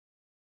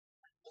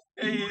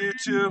Hey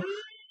YouTube,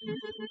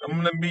 I'm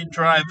gonna be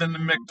driving to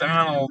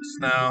McDonald's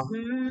now.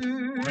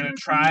 We're gonna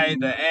try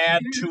to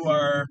add to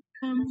our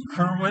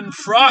Kerwin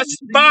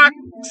Frostbox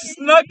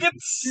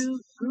Nuggets.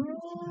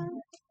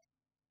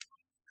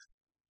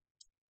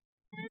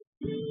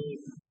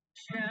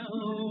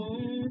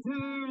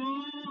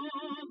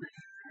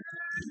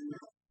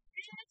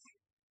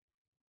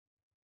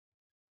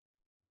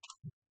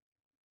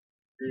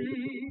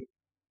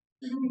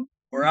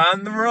 We're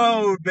on the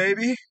road,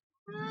 baby.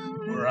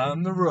 We're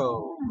on the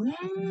road.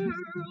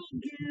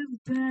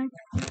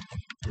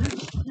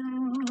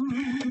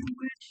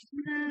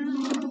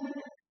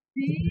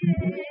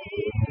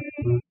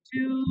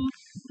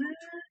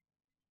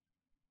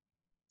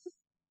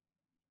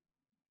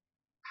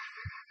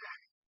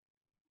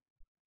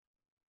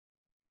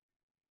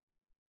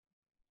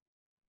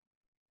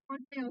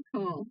 Mail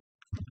call.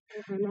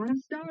 There are a lot of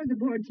stars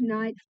aboard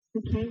tonight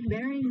who came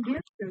bearing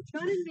gifts of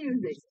fun and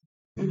music.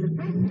 And the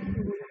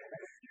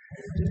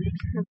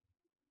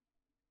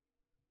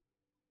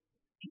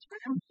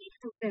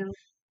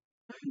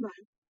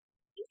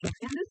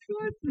and the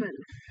sportsman.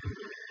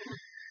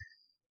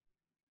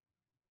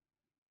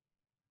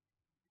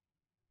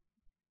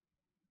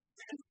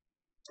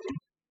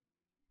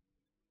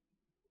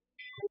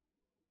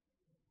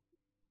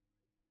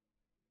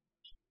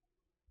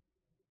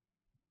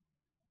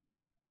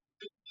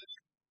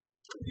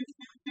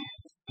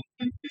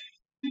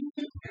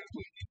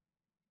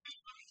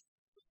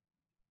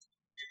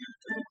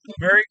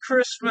 Merry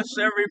Christmas,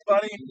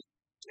 everybody,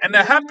 and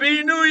a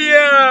Happy New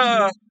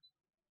Year!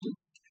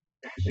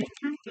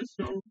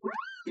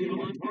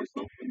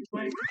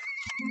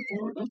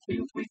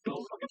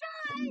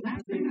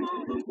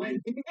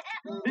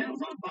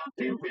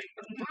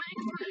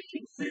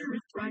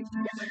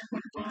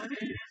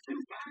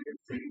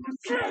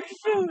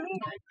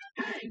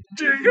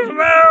 Jingle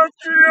bell,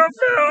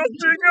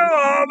 jingle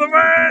all the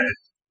way!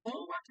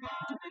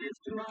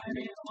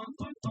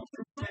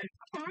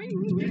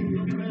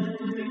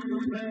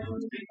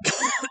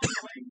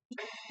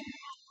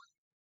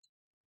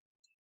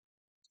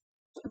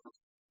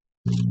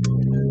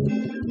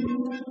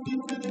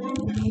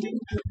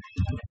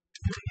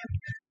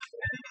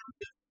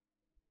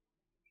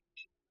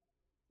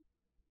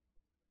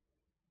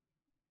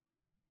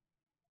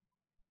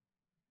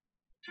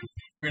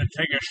 We're gonna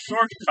take a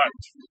shortcut.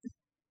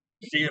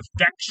 See if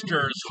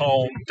Dexter's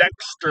home,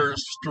 Dexter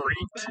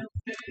Street.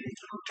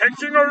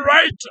 Taking a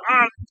right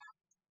on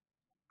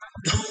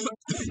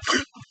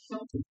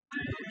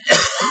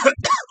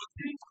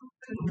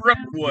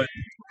Brookwood.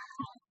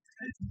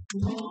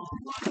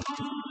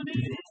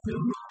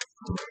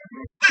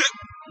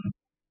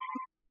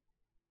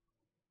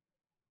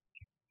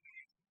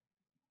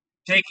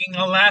 Taking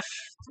a left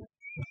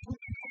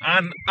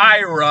on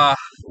Ira.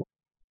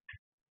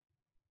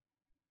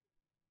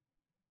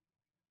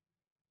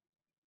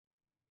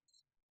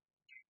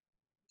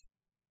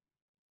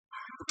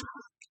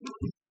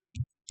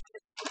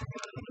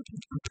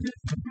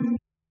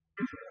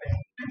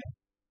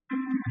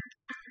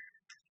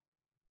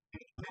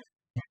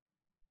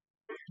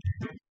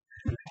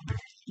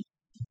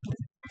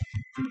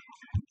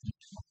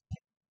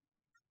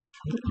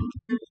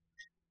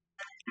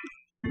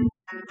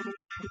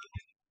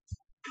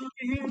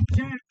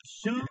 Jack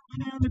showing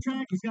down the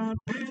track. He's got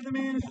rhythm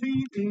in his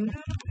feet.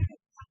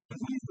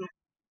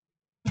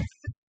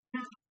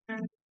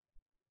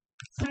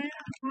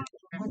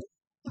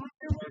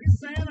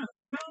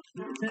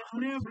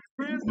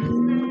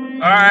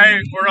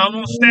 Alright, we're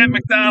almost at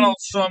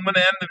McDonald's, so I'm gonna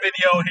end the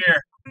video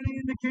here.